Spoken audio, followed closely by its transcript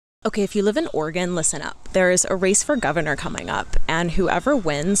Okay, if you live in Oregon, listen up. There's a race for governor coming up, and whoever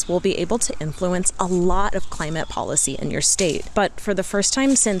wins will be able to influence a lot of climate policy in your state. But for the first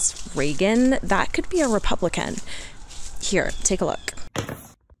time since Reagan, that could be a Republican. Here, take a look.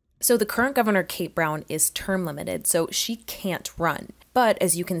 So the current governor, Kate Brown, is term limited, so she can't run. But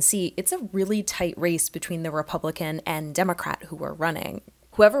as you can see, it's a really tight race between the Republican and Democrat who are running.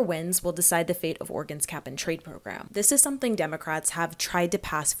 Whoever wins will decide the fate of Oregon's cap-and-trade program. This is something Democrats have tried to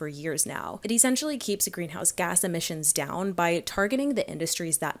pass for years now. It essentially keeps greenhouse gas emissions down by targeting the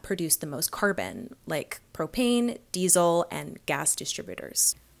industries that produce the most carbon, like propane, diesel, and gas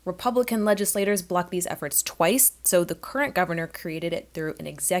distributors. Republican legislators blocked these efforts twice, so the current governor created it through an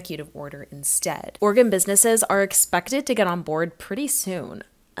executive order instead. Oregon businesses are expected to get on board pretty soon,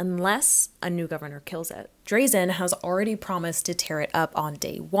 unless a new governor kills it. Drazen has already promised to tear it up on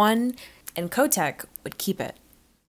day one, and Kotek would keep it.